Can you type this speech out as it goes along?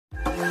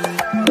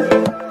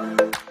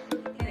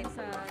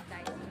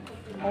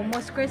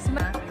Almost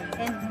Christmas.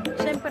 And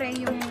syempre,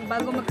 yung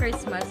bago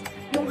mag-Christmas,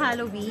 yung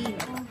Halloween.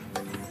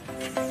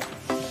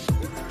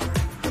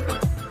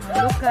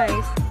 Look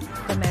guys,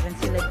 ito meron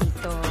sila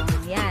dito.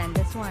 Yan,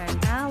 this one,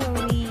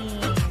 Halloween.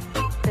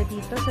 Ito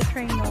dito sa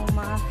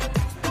Trinoma.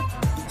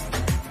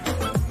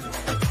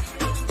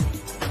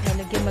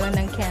 Nalagyan mo lang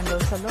ng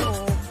candle sa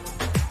loob.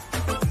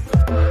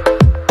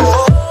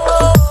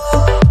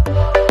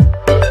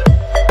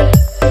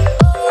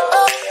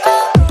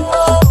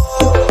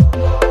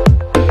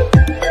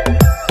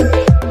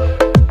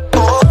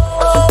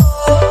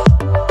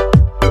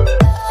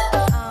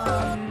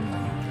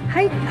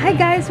 Hi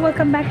guys!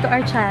 Welcome back to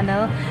our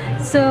channel.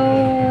 So,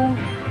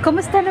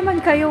 kumusta naman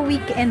kayo?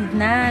 Weekend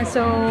na.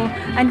 So,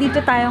 andito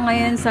tayo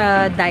ngayon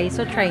sa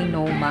Daiso,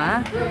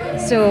 Trinoma.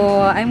 So,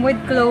 I'm with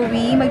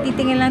Chloe.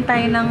 Magtitingin lang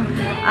tayo ng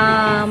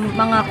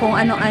mga kung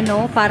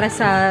ano-ano para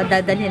sa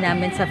dadalhin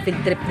namin sa field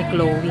trip ni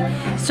Chloe.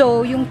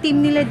 So, yung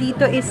team nila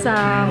dito is,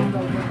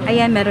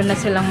 ayan, meron na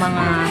silang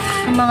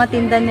mga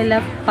tinda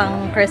nila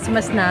pang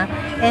Christmas na.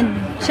 And,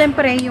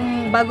 syempre,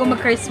 yung bago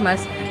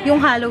mag-Christmas,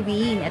 yung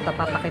Halloween. Ito,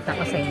 papakita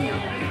ko sa inyo.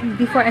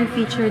 Before I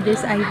feature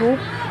this, I hope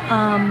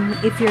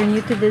if you're new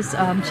to this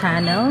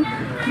channel,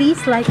 please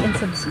like and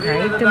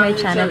subscribe to my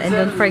channel and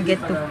don't forget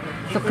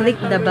to click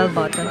the bell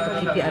button to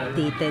keep you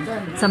updated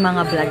sa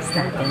mga vlogs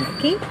natin.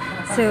 Okay?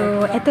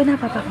 So, ito na,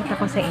 papakita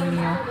ko sa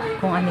inyo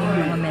kung ano yung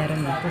mga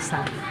meron dito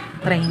sa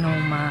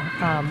Trinoma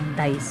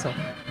Daiso.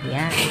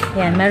 Yan.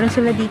 Yan. Meron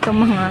sila dito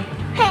mga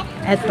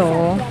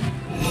ito,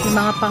 yung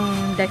mga pang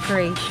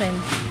decoration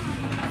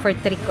for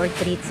trick or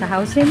treat sa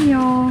house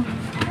niyo.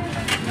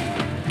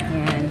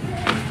 Yan.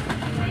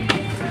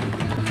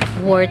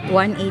 Worth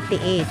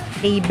 188.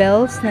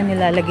 Tables na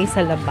nilalagay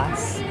sa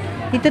labas.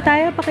 Dito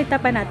tayo,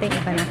 pakita pa natin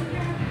iba na.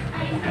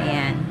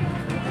 Ayan.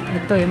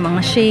 Ito yung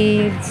mga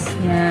shades.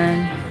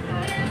 Yan.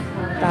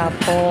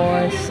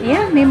 Tapos,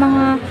 yan, may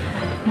mga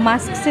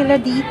mask sila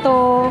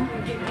dito.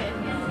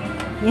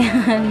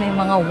 Yan, may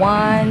mga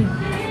wand.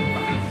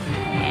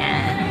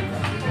 Ayan.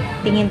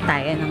 Tingin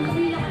tayo ng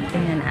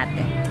tingnan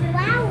natin.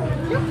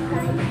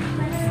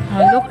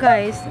 Oh, look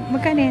guys.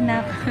 Magkano yan,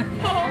 Nak?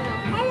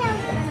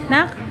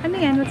 Nak? Ano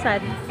yan? What's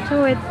that?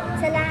 Show it.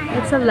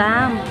 It's a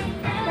lamp.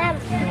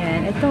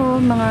 Ayan. Ito,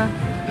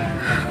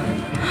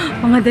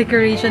 mga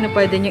decoration na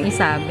pwede nyo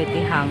isabit,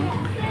 ihang.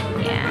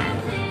 Ayan.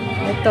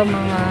 Ito,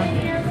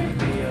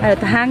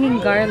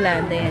 hanging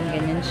garland. Ayan,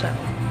 ganyan siya.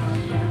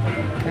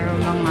 Pero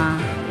mga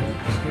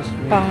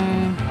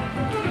pang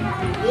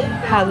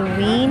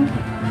Halloween.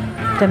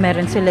 Ito,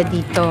 meron sila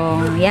dito.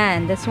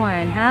 Ayan, this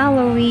one.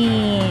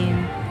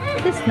 Halloween.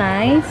 This is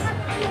nice.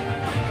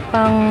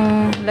 Pang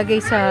lagay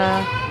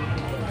sa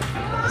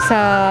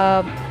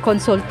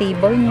console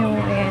table nyo.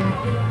 Ayan.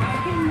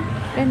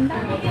 Ganda.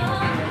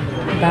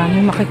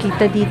 Dami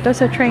makikita dito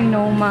sa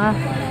Trinoma.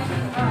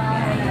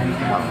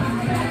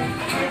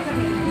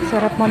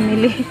 Sarap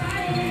mamili.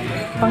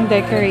 Pang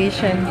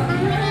decoration.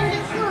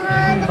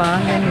 Diba?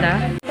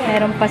 Ganda.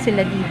 Meron pa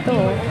sila dito.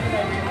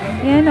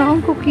 Ayan,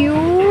 ang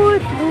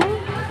cute.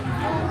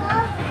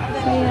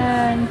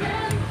 Ayan.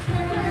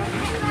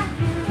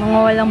 Mga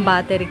walang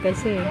battery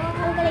kasi.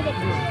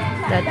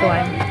 That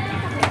one.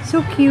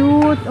 So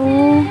cute.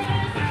 Oh.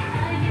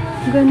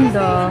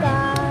 Ganda.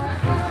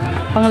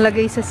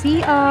 Panglagay sa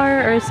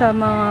CR or sa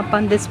mga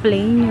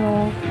pang-display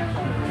nyo.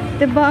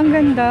 Diba? Ang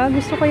ganda.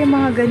 Gusto ko yung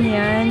mga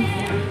ganyan.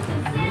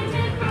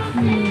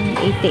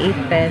 88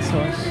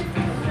 pesos.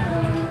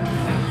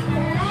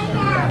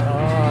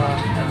 Oh.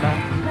 Diba?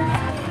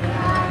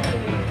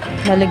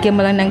 Lalagyan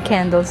mo lang ng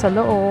candle sa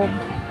loob.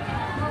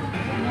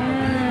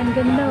 Ayan.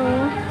 Ganda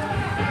oh.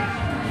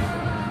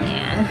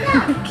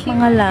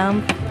 Mga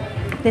lamp.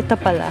 Dito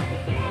pala.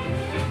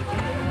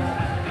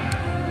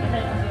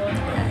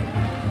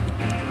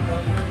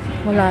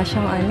 Wala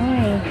siyang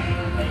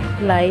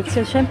light.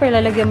 So, syempre,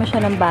 lalagyan mo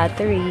siya ng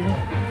battery.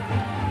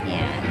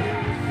 Yan.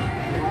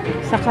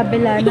 Sa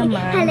kabila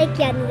naman.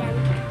 Halagyan.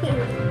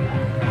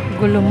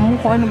 Gulo mo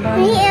kung ano ba.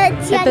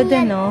 Ito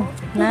din, oh.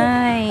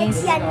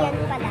 Nice. Yan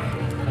pala.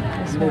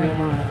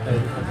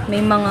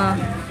 May mga,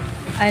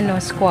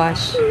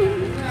 squash.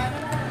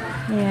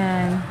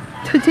 Yan.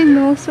 Ito din,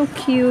 oh. So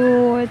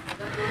cute.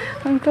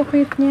 Ang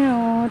cute niya,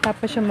 oh.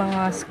 Tapos yung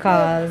mga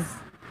skulls.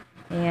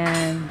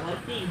 Ayan.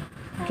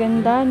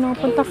 Ganda, no?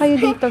 Punta kayo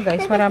dito,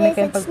 guys. Marami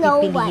kayong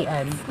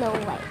pagpipilian. Snow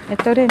White.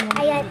 Ito rin, no?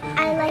 Ayan.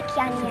 I like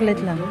yan.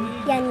 Saglit lang.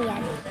 Yan.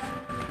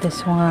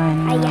 This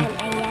one. Ayan.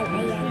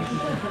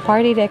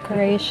 Party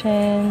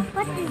decoration.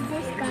 What is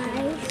this,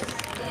 guys?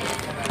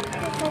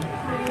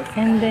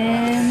 And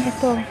then,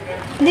 ito.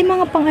 Hindi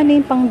mga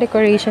pang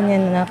decoration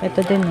yan, anak.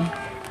 Ito din, eh.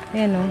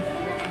 Ayan, no?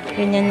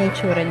 Ganyan yung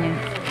itsura niya.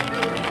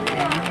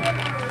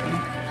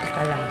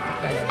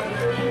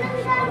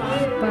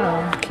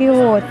 Wow,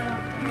 cute.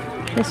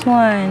 This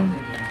one.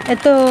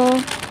 Ito,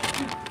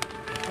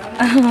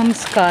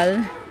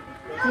 skull.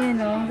 Yan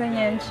o,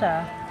 ganyan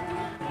siya.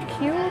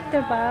 Cute,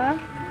 diba?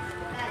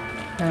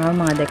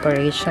 Mga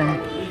decoration.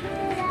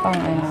 Pang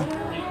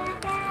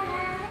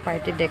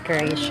party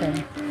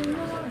decoration.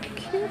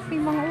 may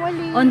mga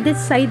wali. On this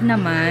side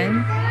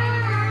naman,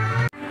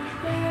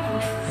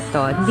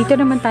 ito, dito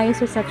naman tayo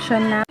sa section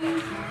na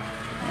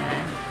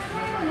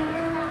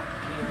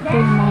ito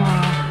yung mga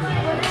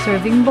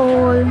serving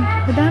bowl.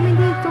 Madami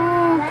dito.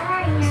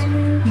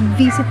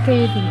 Visit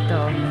kayo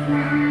dito.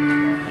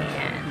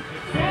 Ayan.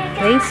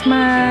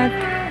 Placemat.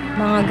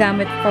 Mga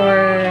gamit for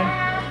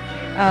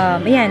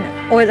ayan,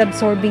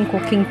 oil-absorbing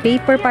cooking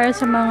paper para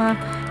sa mga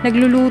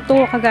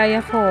nagluluto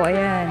kagaya ko.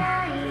 Ayan.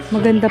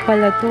 Maganda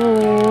pala to.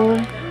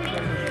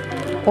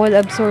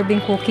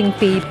 Oil-absorbing cooking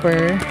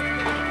paper.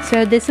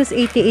 So, this is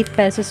 88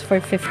 pesos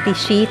for 50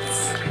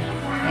 sheets.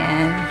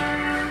 Ayan.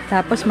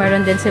 Tapos,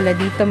 meron din sila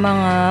dito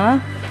mga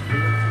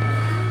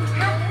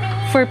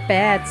for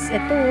pets.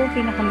 Ito,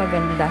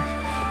 pinakamaganda.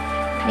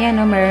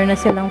 Ayan, meron na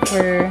silang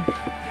for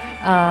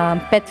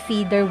pet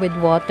feeder with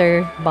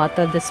water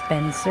bottle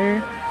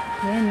dispenser.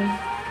 Ayan,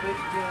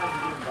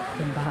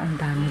 diba? Ang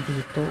dami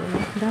dito.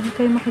 Ang dami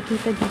kayo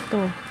makikita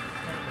dito.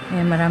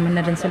 Ayan, marami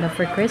na rin sila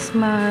for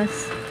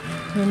Christmas.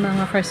 May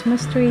mga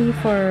Christmas tree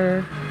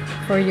for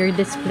your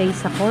display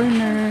sa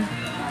corner.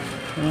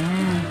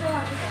 Ayan.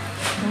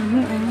 Dami,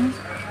 oh.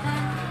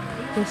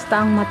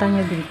 Basta ang mata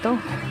niya dito.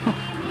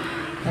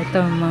 Ito,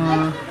 mga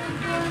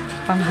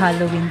pang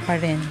Halloween pa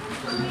rin.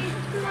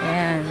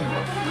 Ayan.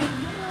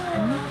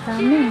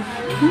 Dami.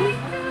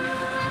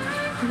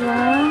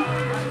 Diba?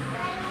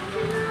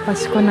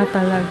 Pasko na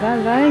talaga,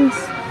 guys.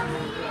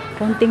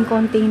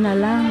 Konting-konting na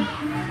lang.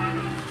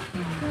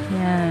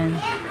 Ayan.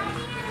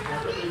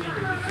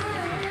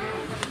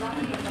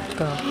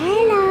 Go.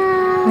 Hello.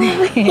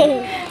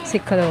 Si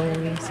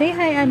Chloe. Say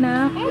hi,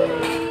 anak.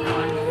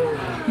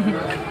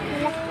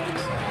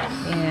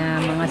 Yeah,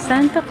 mga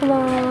Santa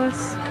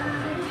Claus.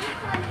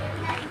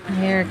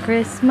 Merry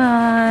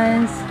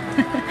Christmas.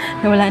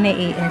 Nawala na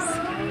yung AS.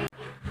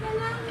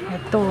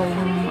 Ito,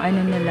 yung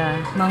ano nila,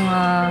 mga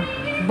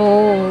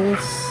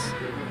bowls.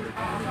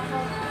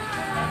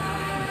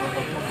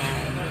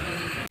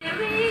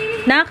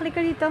 Nakaklik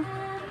ka dito.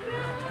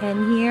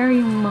 And here,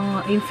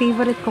 yung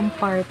favorite kong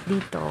part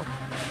dito.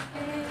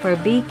 For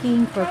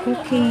baking, for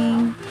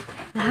cooking.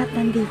 Lahat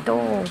nandito.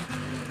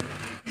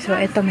 So,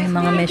 ito may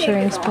mga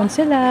measuring spoon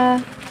sila.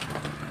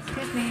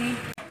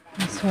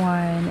 This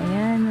one.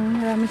 Ayan,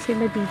 marami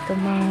sila dito.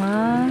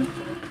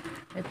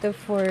 Ito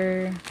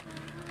for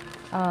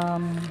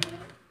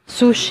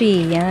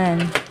sushi.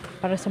 Yan.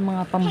 Para sa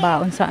mga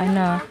pambaon sa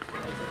anak.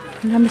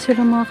 Marami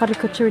sila mga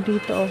caricature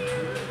dito.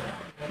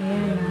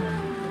 Ayan.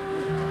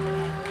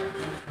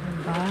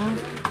 Diba?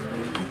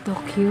 Ito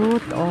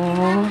cute.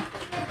 Oh.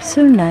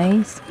 So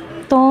nice.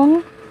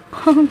 Tong.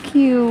 Ang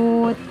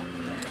cute.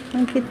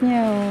 Ang cute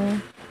niya, oh.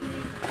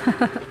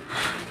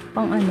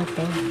 Pang ano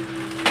to?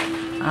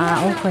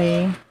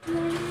 Okay.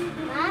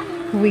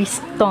 Waist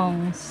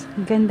tongs.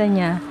 Ganda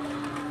niya.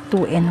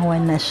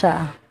 2-in-1 na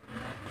siya.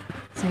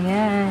 So,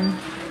 yan.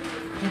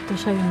 Ito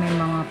siya yung may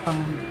mga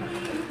pang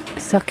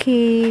sa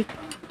cake.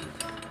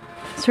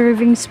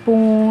 Serving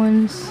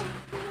spoons.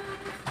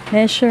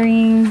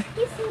 Measuring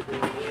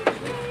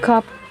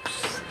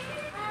cups.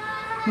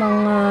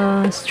 Mga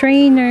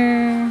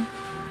strainer.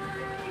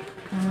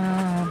 Mga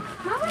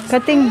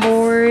cutting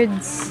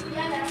boards.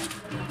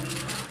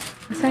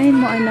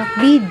 Basahin mo, anak.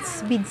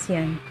 Beads. Beads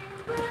yan.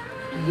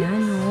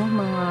 Ayan, oh.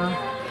 Mga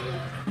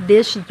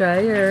dish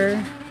dryer.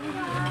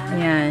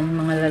 Ayan.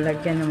 Mga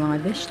lalagyan ng mga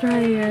dish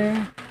dryer.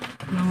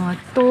 Mga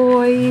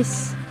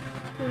toys.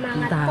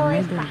 Mga Dami,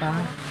 toys pa. diba?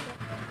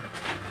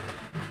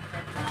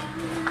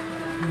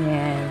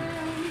 Ayan.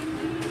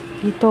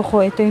 Dito ko.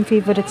 Ito yung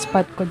favorite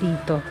spot ko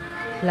dito.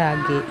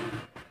 Lagi.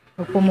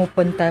 Pag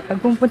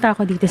pumunta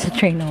ako dito sa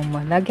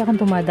Trinoma, lagi akong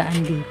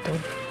dumadaan dito.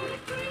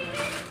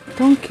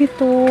 Itong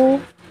cute, oh.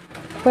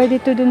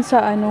 Pwede to dun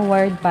sa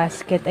wired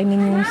basket. I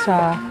mean, yung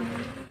sa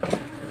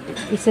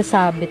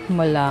isasabit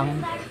mo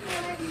lang.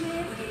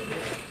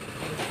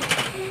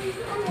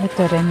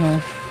 Ito rin, oh.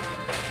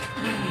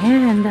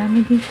 Ayan, ang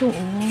dami dito,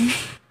 oh.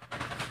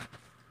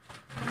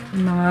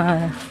 Yung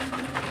mga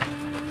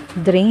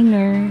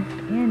drainer.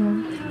 Ayan,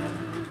 oh.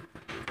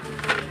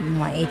 Yung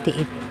mga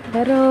 88.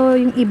 Pero,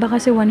 yung iba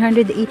kasi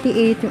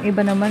 188. Yung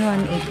iba naman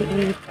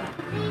 188.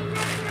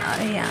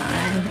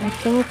 Ayan.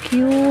 Ito,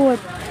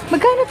 cute.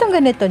 Magkano itong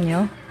ganito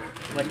nyo?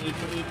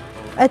 188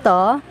 po.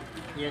 Ito?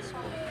 Yes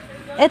po.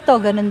 Ito,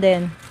 ganun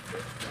din.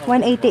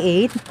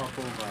 188?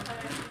 Opo ba?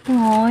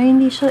 Oh,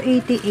 hindi siya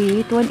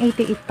 88.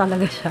 188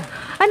 talaga siya.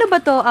 Ano ba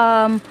to?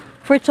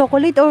 For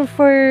chocolate or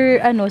for,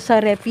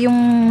 sa ref?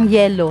 Yung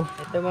yellow?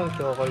 Ito ma'am,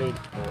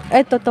 chocolate po.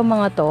 Ito, to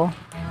mga to.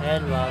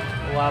 Ayan ma'am,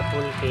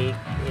 waffle cake.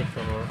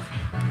 Ito.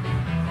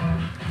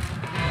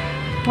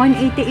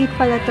 188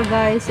 pala to,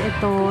 guys.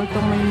 Ito,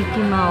 itong may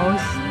Mickey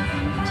Mouse.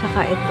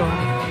 Tsaka ito.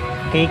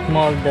 Cake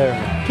molder.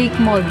 Cake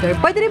molder.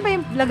 Pwede rin ba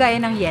yung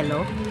lagayan ng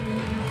yellow?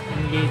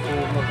 Hindi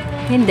po.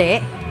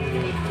 Hindi.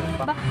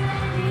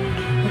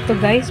 Ito,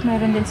 guys,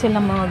 meron din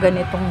silang mga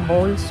ganitong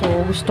bowl. So,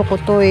 gusto ko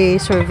to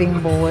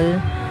serving bowl.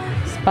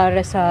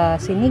 Para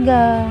sa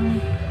sinigang,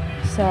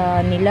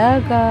 sa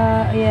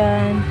nilaga,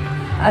 ayan.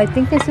 I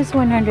think this is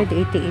 188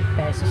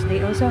 pesos. They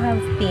also have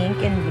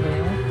pink and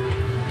blue.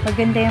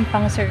 Maganda yung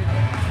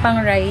pang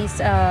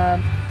rice,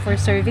 for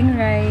serving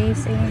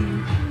rice.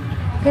 Ayan.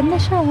 Ganda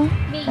siya, oh.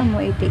 Tama mo,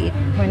 88.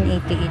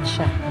 188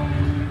 siya.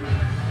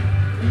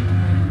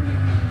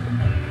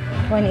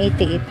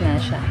 188 na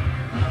siya.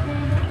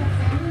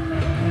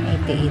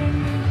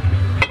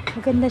 188.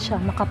 Maganda siya,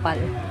 makapal.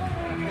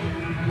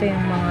 Ito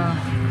yung mga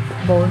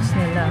bowls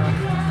nila.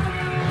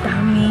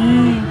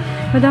 Dami.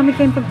 Madami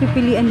kayong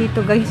pagpipilian dito,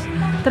 guys.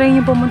 Try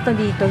nyo pumunta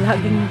dito.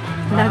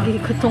 Lagi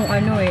ko tong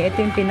ano eh.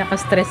 Ito yung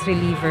pinaka-stress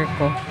reliever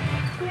ko.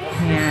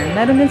 Ayan.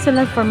 Meron din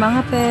sila for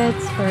mga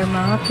pets, for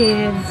mga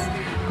kids,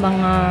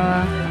 mga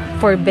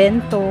for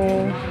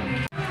bento.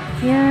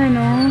 Ayan,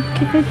 oh.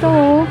 Cute ito,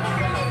 oh.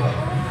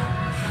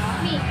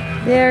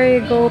 There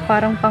you go.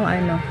 Parang pang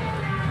ano.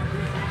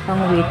 Pang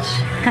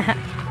witch.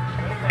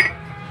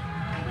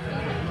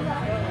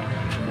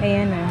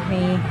 Ayan, oh.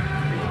 May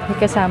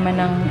kasama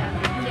ng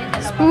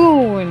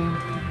spoon.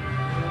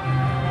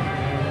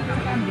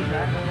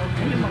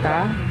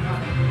 Diba?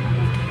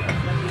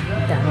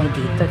 Dami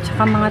dito.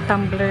 Tsaka mga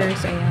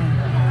tumblers. Ayan.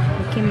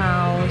 Mickey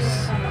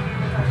Mouse.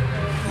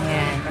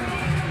 Ayan.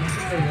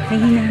 May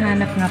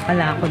hinahanap nga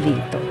pala ako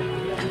dito.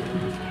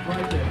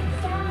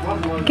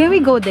 Can we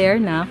go there,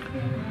 na?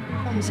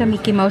 Sa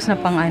Mickey Mouse na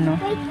pang ano.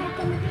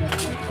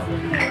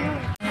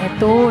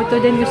 Ito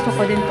din gusto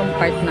ko din tong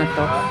part na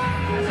to.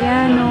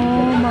 Yan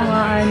o,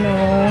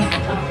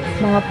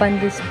 mga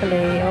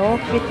pan-display. Oh,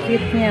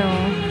 cute niya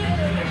oh.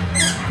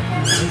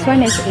 This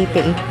one is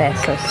 88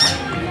 pesos.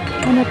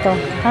 Ano to?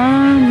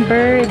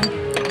 Bird.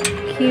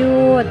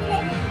 Cute.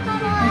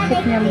 Ang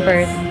cute niyang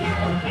bird.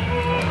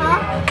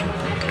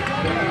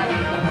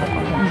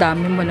 Ang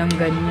dami mo lang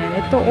ganyan.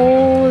 Ito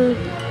all.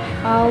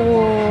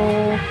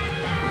 Owl.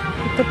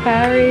 Ito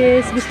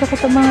Paris. Gusto ko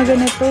itong mga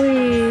ganito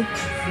eh.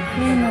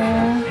 Yan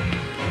o.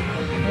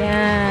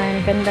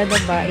 Yan. Ganda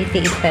diba?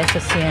 88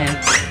 pesos yan.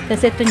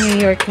 Tapos ito New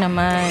York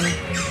naman.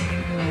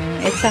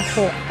 It's a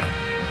hook.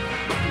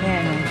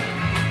 Yan o.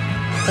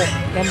 Hook.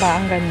 Diba?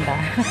 Ang ganda.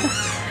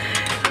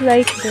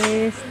 Like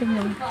this.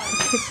 Tingnan.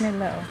 Cute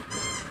nila o.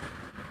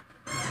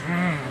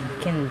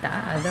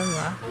 Ganda.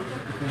 Diba?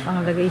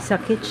 Panglagay sa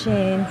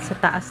kitchen. Sa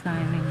taas na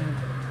yun.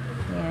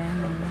 Yan.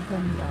 Ang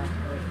ganda.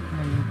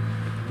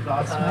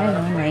 This one,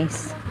 oh,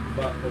 nice.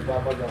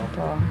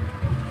 Ito.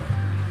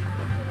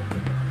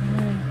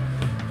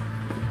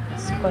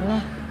 Gusto ko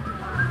na.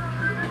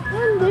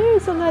 And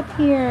there's a lot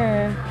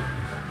here.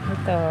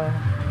 Ito.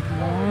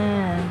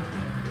 Yan.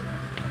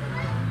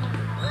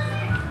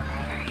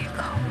 There you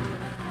go.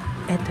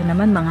 Ito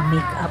naman, mga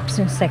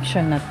makeups yung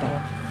section na to.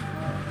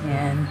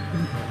 Yan.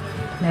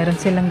 Meron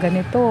silang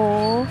ganito.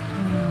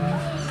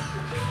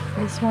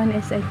 This one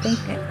is, I think,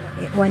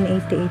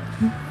 188.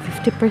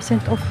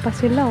 50% off pa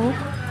sila, oh.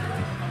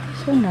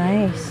 So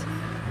nice.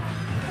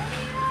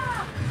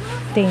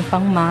 Ito yung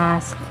pang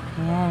mask.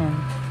 Ayan.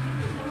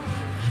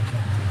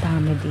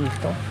 Dami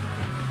dito.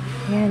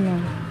 Ayan,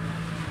 oh.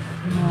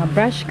 Mga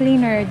brush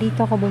cleaner.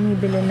 Dito ako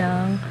bumibili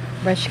ng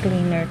brush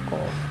cleaner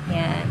ko.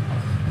 Ayan.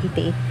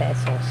 88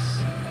 pesos.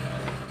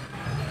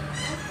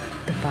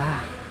 Ito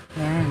pa.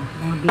 Ayan.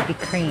 Mga BB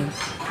cream.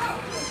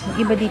 Yung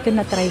iba dito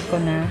na-try ko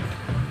na.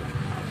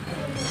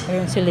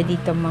 Meron sila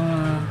dito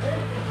mga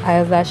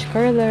eyelash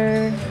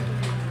curler.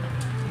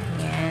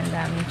 Ayan,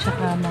 dami.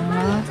 Tsaka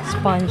mga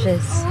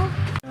sponges.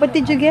 What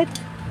did you get?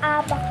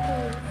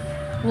 Abacus.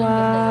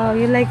 Wow,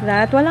 you like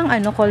that? Walang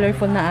ano,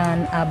 colorful na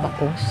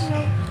abacus.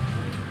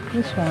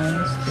 This one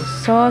is this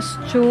sauce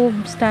tube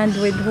stand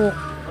with hook.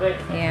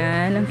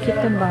 Ayan, ang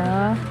cute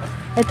ba?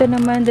 Ito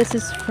naman, this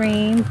is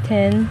frame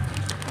 10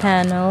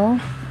 panel.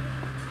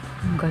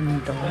 Ang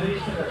ganito.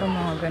 Ito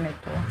mga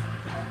ganito.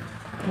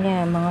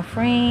 Ayan, mga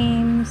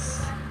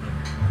frames.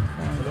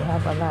 And they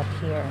have a lot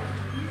here.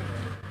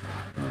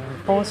 Ayan,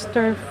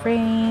 poster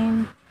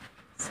frame.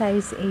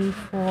 Size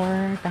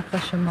A4.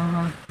 Tapos yung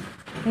mga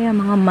ayan,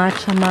 mga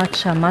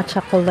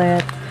matcha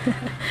colette.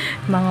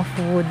 Mga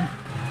food.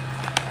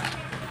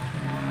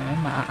 Ayan,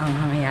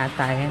 maaanghang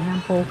yata yan.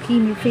 Ang Pocky,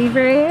 my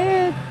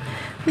favorite.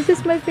 This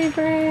is my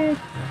favorite.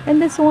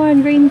 And this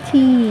one, green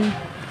tea.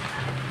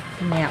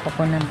 Mamaya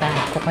kukunin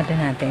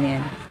natin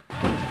yan.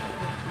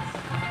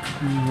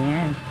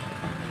 Ayan.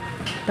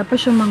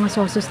 Tapos yung mga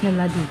sauces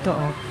nila dito,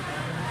 oh.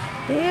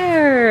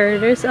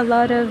 There's a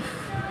lot of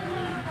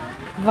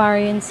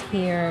variants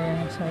here.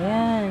 So,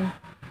 ayan.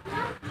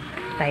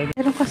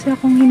 Meron kasi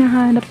akong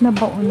hinahanap na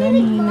baonan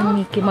ng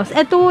Mickey Mouse.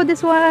 Eto,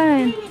 this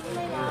one.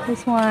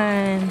 This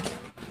one.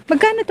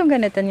 Magkano itong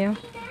ganito nyo?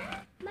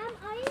 Ma'am,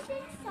 are you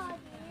being sorry?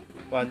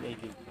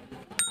 180.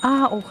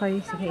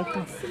 Okay. Sige,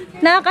 ito.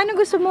 Nak, ano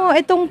gusto mo?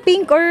 Itong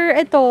pink or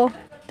ito?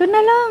 Ito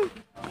na lang.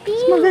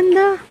 Pink. Mas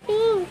maganda.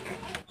 Pink.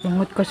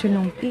 Lungot kasi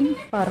ng pink.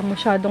 Parang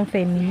masyadong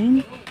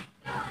feminine.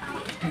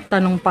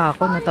 Tanong pa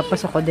ako.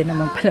 Natapos ako din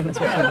naman pala mas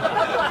masyadong.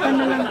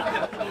 Ano lang.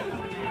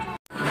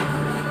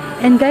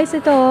 And guys,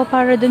 ito,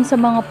 para dun sa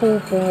mga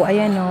pupo.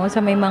 Ayan o, sa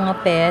may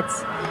mga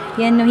pets.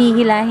 Yan,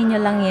 hihilahin nyo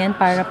lang yan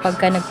para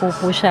pagka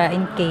nagpupo siya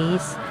in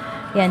case.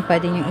 Yan,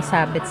 pwede nyo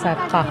isabit sa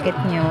pocket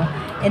nyo.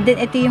 And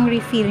then, ito yung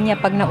refill niya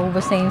pag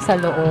naubos na yung sa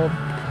loob.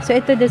 So,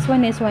 ito, this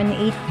one is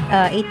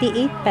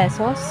 88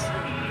 pesos.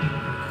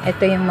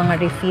 Ito yung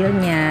mga refill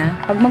niya.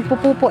 Pag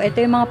magpupupo,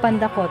 ito yung mga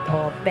pandakot.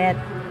 Oh, pet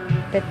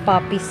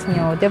puppies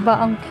nyo. Diba?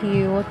 Ang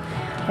cute.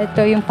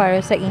 Ito yung para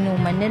sa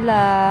inuman nila.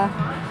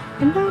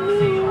 Ang dami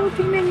yun.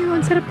 Tingnan nyo.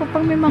 Ang sarap pa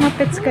pag may mga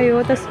pets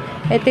kayo. Tapos,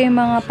 ito yung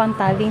mga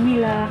pantali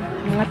nila.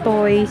 Mga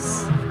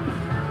toys.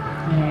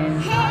 Ayan.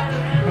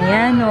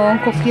 Ayan, oh. Ang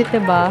cute,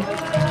 diba?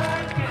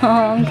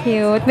 Oh, ang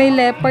cute. May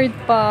leopard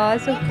pa.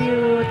 So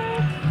cute.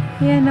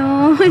 Ayan,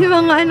 oh. May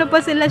mga ano pa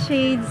sila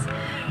shades.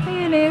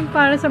 Ayan, eh.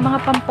 Para sa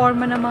mga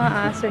pamporma ng mga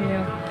aso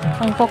nyo.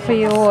 Ang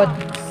cute.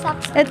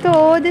 Ito,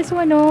 oh. This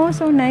one, oh.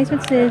 So nice.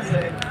 What's this?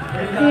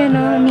 Ayan,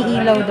 oh.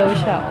 Umiilaw daw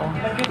siya, oh.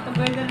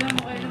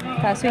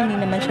 Kaso hindi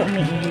naman siya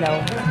umiilaw.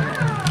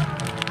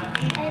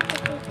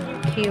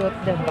 Cute,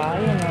 diba?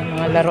 Ayan, oh.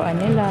 Mga laruan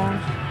nila.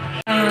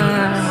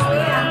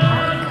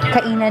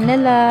 Kainan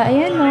nila.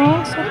 Ayan, oh.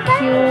 So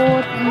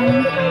cute.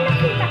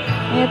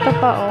 Ito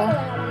pa, oh.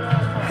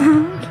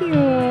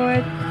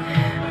 Cute.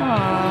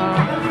 Aww.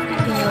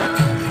 Cute.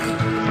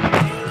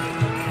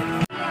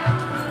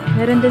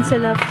 Meron din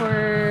sila for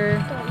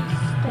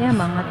ayan,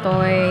 mga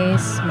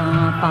toys,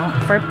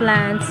 for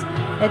plants.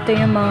 Ito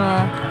yung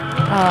mga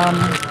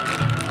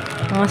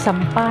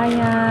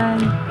sampayan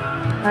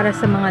para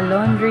sa mga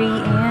laundry.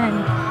 Ayan.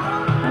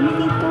 Kami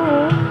dito,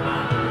 oh.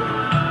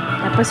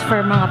 Tapos for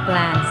mga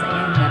plants.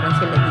 Ayan, meron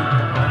sila dito,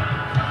 oh.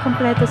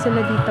 Kompleto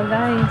sila dito,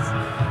 guys.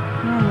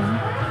 Ayan, oh.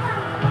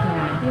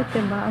 Ayan. Ito,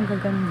 diba? Ang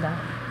gaganda.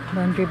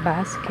 Laundry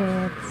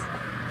baskets.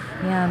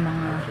 Ayan,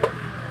 mga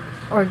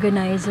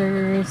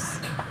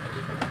organizers.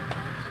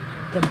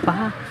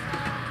 Diba?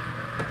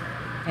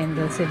 And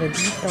then sila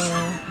dito.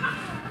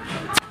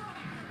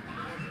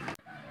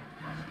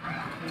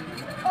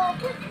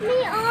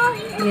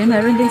 Ayan,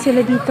 meron din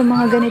sila dito.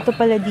 Mga ganito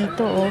pala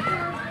dito, oh.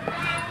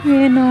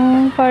 Ayan,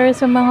 oh. Para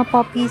sa mga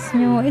puppies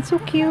nyo. It's so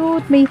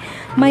cute. May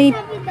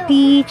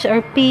peach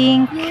or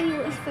pink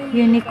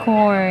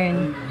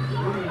unicorn.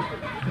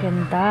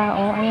 Ganda.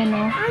 Oh, ayan,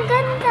 oh. Ang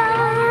ganda!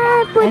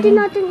 Pwede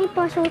natin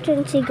ipasok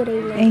dyan si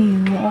Gray na. Ay,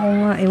 oo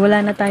nga. Eh,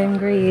 wala na tayong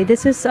gray.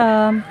 This is,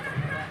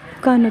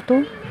 kano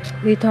to?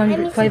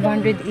 588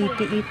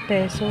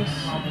 pesos.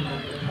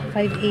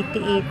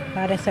 588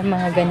 para sa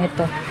mga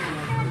ganito.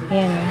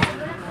 Ayan, oh.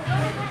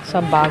 Sa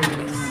bags.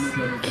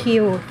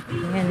 Cute.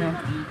 Ayan, oh.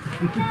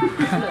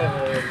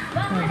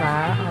 Diba?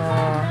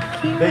 Oh,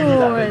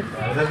 cute.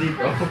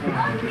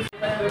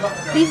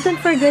 Please don't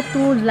forget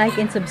to like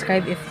and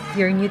subscribe if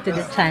you're new to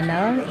the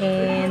channel,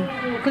 and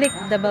click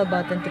the bell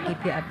button to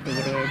keep you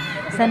updated.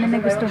 Sana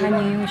nagustuhan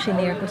niyo yung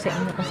shinare ko sa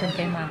inyo kung saan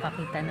kayo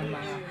makakakita ng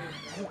mga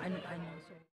kung ano-ano.